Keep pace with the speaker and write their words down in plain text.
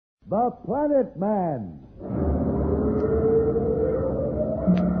The Planet Man.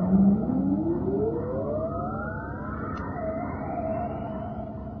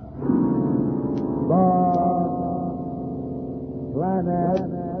 The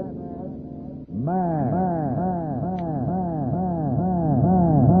Planet Man.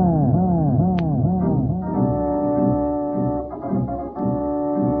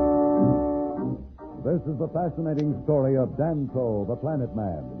 This is the fascinating story of Danto, the Planet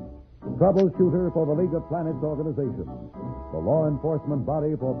Man, troubleshooter for the League of Planets organization, the law enforcement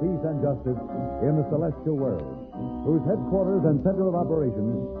body for peace and justice in the celestial world, whose headquarters and center of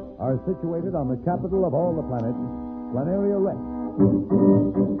operations are situated on the capital of all the planets, Planaria Rex.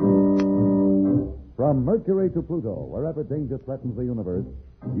 From Mercury to Pluto, wherever danger threatens the universe,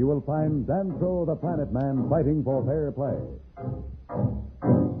 you will find Danto, the Planet Man, fighting for fair play.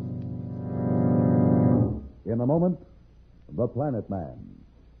 In a moment, The Planet Man.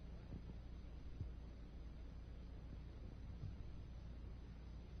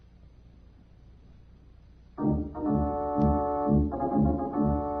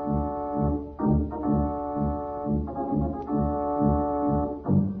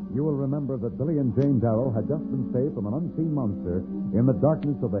 You will remember that Billy and Jane Darrow had just been saved from an unseen monster in the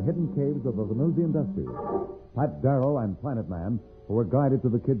darkness of the hidden caves of the Venusian Dusters. Pat Darrow and Planet Man, who were guided to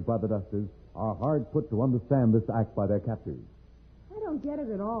the kids by the Dusters, are hard put to understand this act by their captors. I don't get it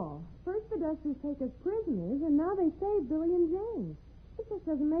at all. First the Dusters take us prisoners, and now they save Billy and Jane. It just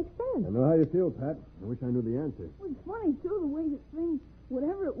doesn't make sense. I know how you feel, Pat. I wish I knew the answer. Well, it's funny, too, the way this thing,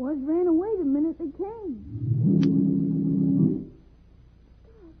 whatever it was, ran away the minute they came.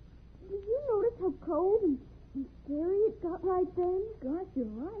 Did you notice how cold and scary it got right then? Gosh,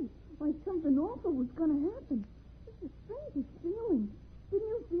 you're right. Like something awful was going to happen. It's the strangest feeling. Didn't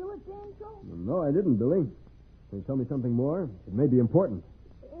you feel it, Danto? No, I didn't, Billy. Can you tell me something more? It may be important.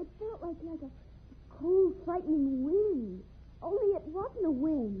 It felt like a cold, frightening wind. Only it wasn't a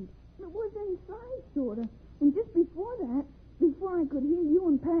wind. It was inside, sort of. And just before that, before I could hear you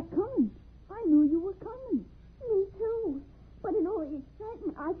and Pat coming, I knew you were coming. Me too. But in all the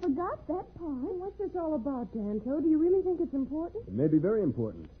excitement, I forgot that part. What's this all about, Danto? Do you really think it's important? It may be very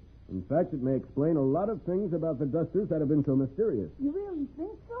important. In fact, it may explain a lot of things about the Dusters that have been so mysterious. You really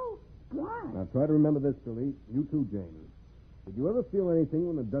think so? God. Now, try to remember this, Billy. You too, Jane. Did you ever feel anything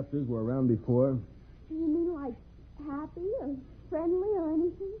when the Dusters were around before? You mean like happy or friendly or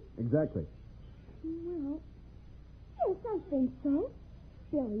anything? Exactly. Well, yes, I think so.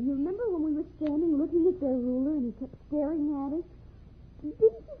 Billy, you remember when we were standing looking at their ruler and he kept staring at us?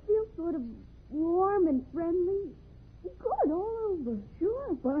 Didn't you feel sort of warm and friendly? Good, all over.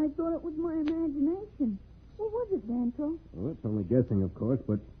 Sure, but I thought it was my imagination. What was it, Danto? Well, it's only guessing, of course,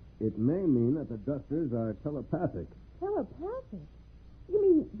 but it may mean that the Dusters are telepathic. Telepathic? You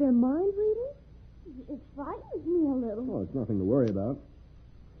mean they're mind readers? It frightens me a little. Oh, it's nothing to worry about.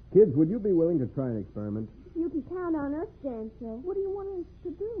 Kids, would you be willing to try an experiment? You can count on us, Danto. What do you want us to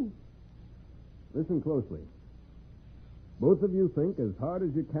do? Listen closely. Both of you think as hard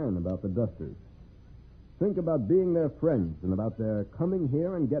as you can about the Dusters. Think about being their friends and about their coming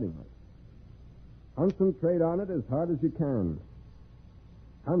here and getting us. Concentrate on it as hard as you can.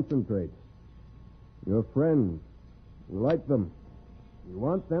 Concentrate. You're friends. You like them. You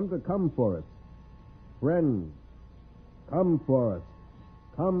want them to come for us. Friends. Come for us.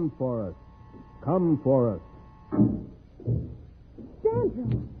 Come for us. Come for us.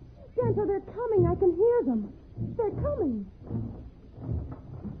 Danto! Danto, they're coming. I can hear them. They're coming.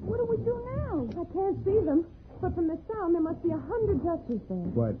 What do we do now? I can't see them, but from the sound, there must be 100 Dusters there.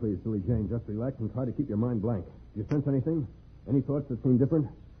 Quiet, please, Billy Jane. Just relax and try to keep your mind blank. Do you sense anything? Any thoughts that seem different?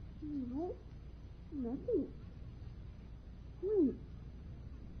 No, nothing. Wait.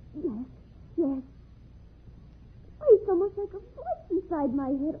 Yes. It's almost like a voice inside my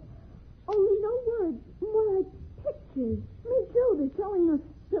head. Only no words, more like pictures. Me too. They're telling us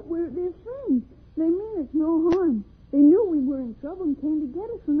that we're their friends. They mean us no harm. They knew we were in trouble and came to get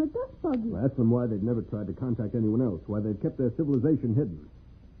us from the dust buggy. Well, that's why they've never tried to contact anyone else, why they've kept their civilization hidden.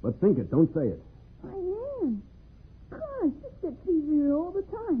 But think it, don't say it. I am. Gosh, this gets easier all the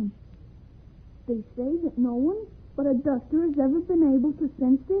time. They say that no one but a Duster has ever been able to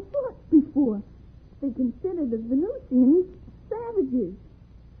sense their thoughts before. They consider the Venusians savages.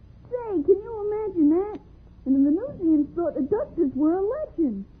 Say, can you imagine that? And the Venusians thought the Dusters were a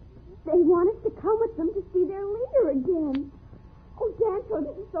legend. They want us to come with them to see their leader again. Oh, Danto,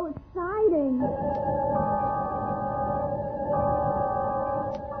 this is so exciting.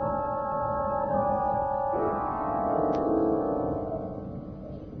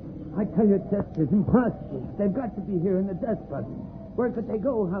 I tell you, Chester, it's impossible. They've got to be here in the dust buggy. Where could they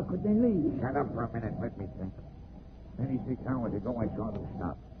go? How could they leave? Shut up for a minute. Let me think. 36 hours ago, I saw them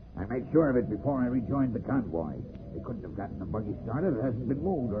stop. I made sure of it before I rejoined the convoy. They couldn't have gotten the buggy started. It hasn't been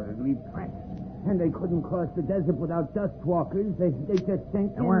moved or it'd leave tracks. And they couldn't cross the desert without dust walkers. They just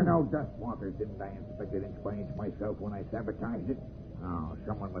sank There in. were no dust walkers, didn't I? Inspect it inch by inch myself when I sabotaged it. Oh,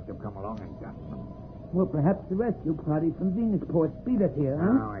 someone must have come along and gotten them. Well, perhaps the rescue party from Venusport beat us here,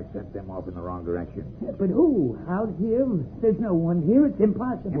 huh? Oh, I sent them off in the wrong direction. But who? Out here? There's no one here. It's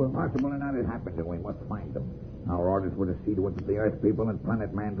impossible. Impossible or not, it happened, and we must find them. Our orders were to see to it that the Earth people and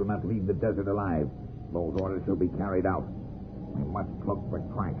Planet Man do not leave the desert alive. Those orders shall be carried out. We must look for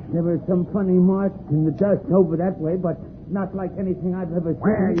tracks. There were some funny marks in the dust over that way, but not like anything I've ever seen.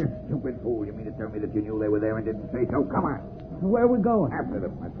 Where, you stupid fool? You mean to tell me that you knew they were there and didn't say so? Come on. Where are we going? After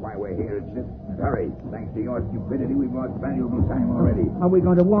them. That's why we're here, isn't it? And hurry. Thanks to your stupidity, we've lost valuable time already. Are we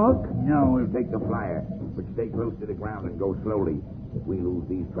going to walk? No, we'll take the flyer. But stay close to the ground and go slowly. If we lose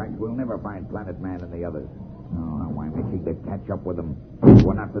these tracks, we'll never find Planet Man and the others. Oh, I'm itching to catch up with them. If it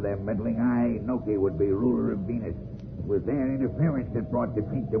were not for their meddling, Noki would be ruler of Venus. It was their interference that brought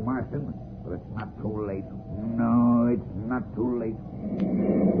defeat to Marston. But it's not too late. No, it's not too late.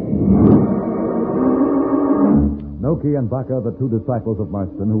 Noki and Baka, the two disciples of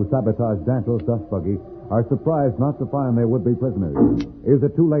Marston who sabotaged Danto's dust buggy, are surprised not to find their would-be prisoners. Is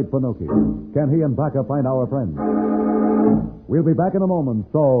it too late for Noki? Can he and Baka find our friends? We'll be back in a moment,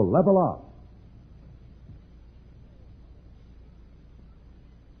 so level off.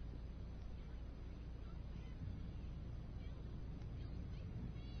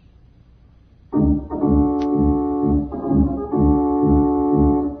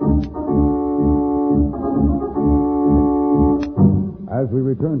 As we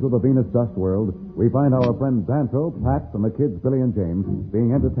return to the Venus dust world, we find our friends Danto, Pat, and the kids Billy and James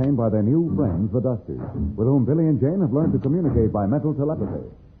being entertained by their new friends, the Dusters, with whom Billy and Jane have learned to communicate by mental telepathy.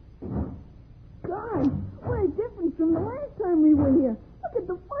 God, what a difference from the last time we were here. Look at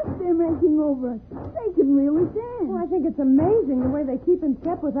the fuss they're making over us. They can really dance. Well, I think it's amazing the way they keep in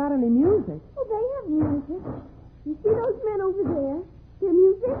step without any music. Well, they have music. You see those men over there? They're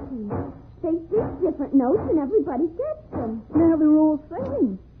musicians. They sing different notes and everybody gets them. Now they're all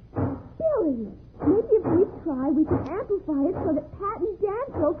singing. Billy, maybe if we try, we can amplify it so that Pat and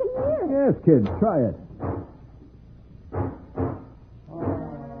Danto can hear it. Yes, kids, try it.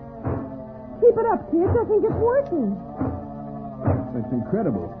 Keep it up, kids. I think it's working. That's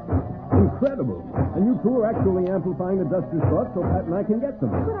incredible. Incredible. And you two are actually amplifying the Dusters' thoughts so Pat and I can get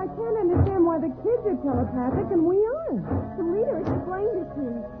them. But I can't understand why the kids are telepathic and we aren't. The leader explained it to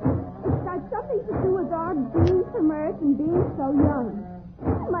us. It's got something to do with our being from Earth and being so young.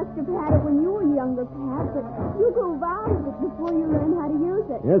 You must have had it when you were younger, Pat, but you grew out of it before you learned how to use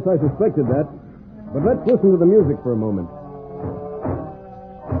it. Yes, I suspected that. But let's listen to the music for a moment.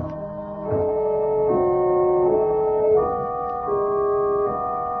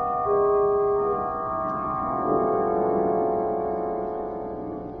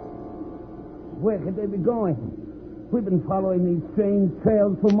 Where could they be going? We've been following these strange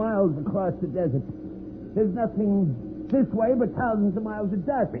trails for miles across the desert. There's nothing this way but thousands of miles of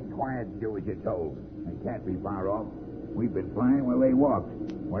dust. Be quiet and do as you're told. They can't be far off. We've been flying where they walked.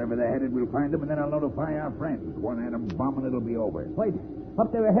 Wherever they're headed, we'll find them, and then I'll notify our friends. One atom bomb, and it'll be over. Wait,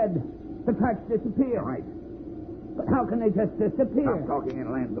 up there ahead. The tracks disappear. Right. But how can they just disappear? Stop talking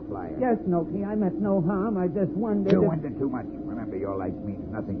and land the flyer. Yes, Noki, I meant no harm. I just wondered You if... wonder too much. Remember, your life means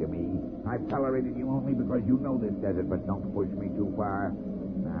nothing to me. I've tolerated you only because you know this desert, but don't push me too far.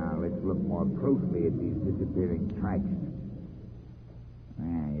 Now, let's look more closely at these disappearing tracks.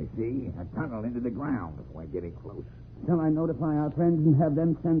 You see? A tunnel into the ground. We're getting close. Shall I notify our friends and have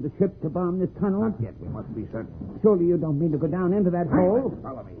them send the ship to bomb this tunnel? Not yet. We must be certain. Surely you don't mean to go down into that hole?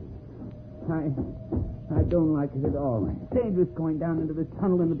 Follow me. I don't like it at all. It's dangerous going down into this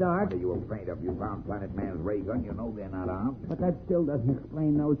tunnel in the dark. What are you afraid of? You found Planet Man's ray gun. You know they're not armed. But that still doesn't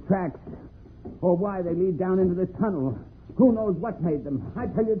explain those tracks. Or why they lead down into this tunnel. Who knows what made them? I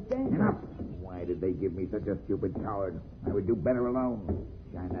tell you, it's dangerous. Enough. Why did they give me such a stupid coward? I would do better alone.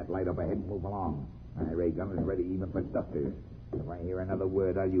 Shine that light up ahead and move along. My ray gun is ready even for Dusters. If I hear another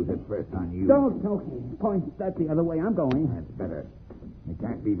word, I'll use it first on you. Don't, Noki. Point that the other way I'm going. That's better. It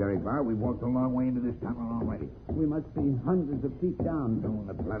can't be very far. We've walked a long way into this tunnel already. We must be hundreds of feet down. Soon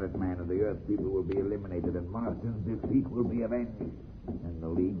the Planet Man and the Earth people will be eliminated, and Marston's defeat will be avenged. And the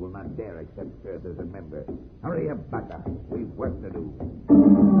League will not dare accept Earth as a member. Hurry up, Baka. We've work to do.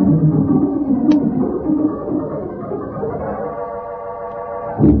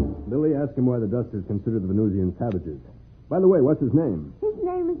 Billy, ask him why the Dusters consider the Venusians savages. By the way, what's his name? His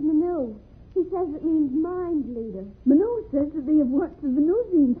name is Manu. He says it means mind leader. Manu says that they have watched the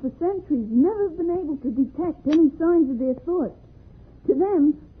Venusians for centuries and never have been able to detect any signs of their thoughts. To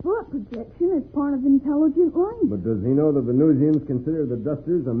them, thought projection is part of intelligent life. But does he know the Venusians consider the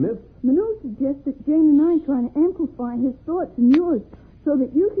dusters a myth? Manu suggests that Jane and I try to amplify his thoughts and yours so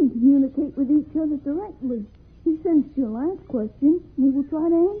that you can communicate with each other directly. He sensed your last question, and he will try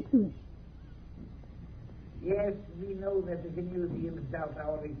to answer it. Yes, we know that the Venusians doubt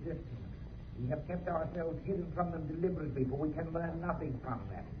our existence. We have kept ourselves hidden from them deliberately, for we can learn nothing from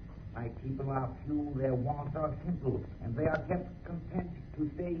them. My people are few, their wants are simple, and they are kept content to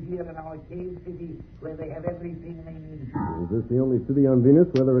stay here in our cave city where they have everything they need. Is this the only city on Venus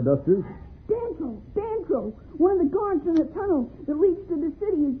where there are dusters? Dantro! One of the guards in the tunnel that leads to the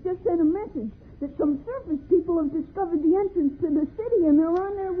city has just sent a message that some surface people have discovered the entrance to the city and they're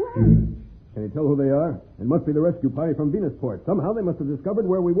on their way. Can you tell who they are? It must be the rescue party from Venusport. Somehow they must have discovered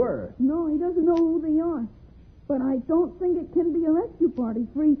where we were. No, he doesn't know who they are. But I don't think it can be a rescue party,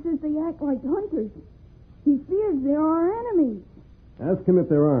 for he says they act like hunters. He fears they are our enemies. Ask him if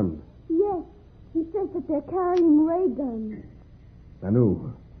they're armed. Yes, he says that they're carrying ray guns.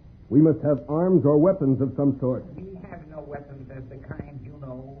 Anu, we must have arms or weapons of some sort. We have no weapons as the kind you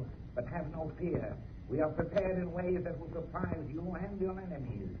know, but have no fear. We are prepared in ways that will surprise you and your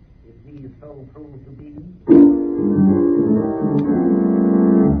enemies, if these so prove to be.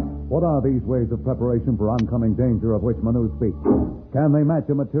 What are these ways of preparation for oncoming danger of which Manu speaks? Can they match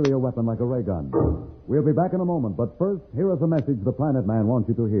a material weapon like a ray gun? We'll be back in a moment, but first, here is a message the Planet Man wants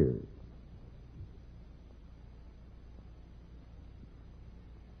you to hear.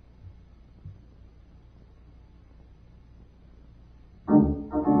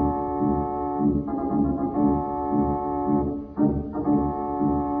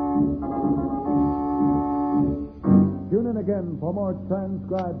 Tune in again for more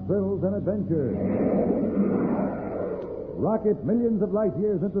transcribed thrills and adventures. Rocket millions of light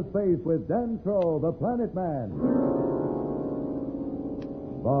years into space with Dan Troll, the Planet Man.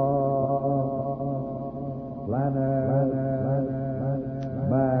 The Planet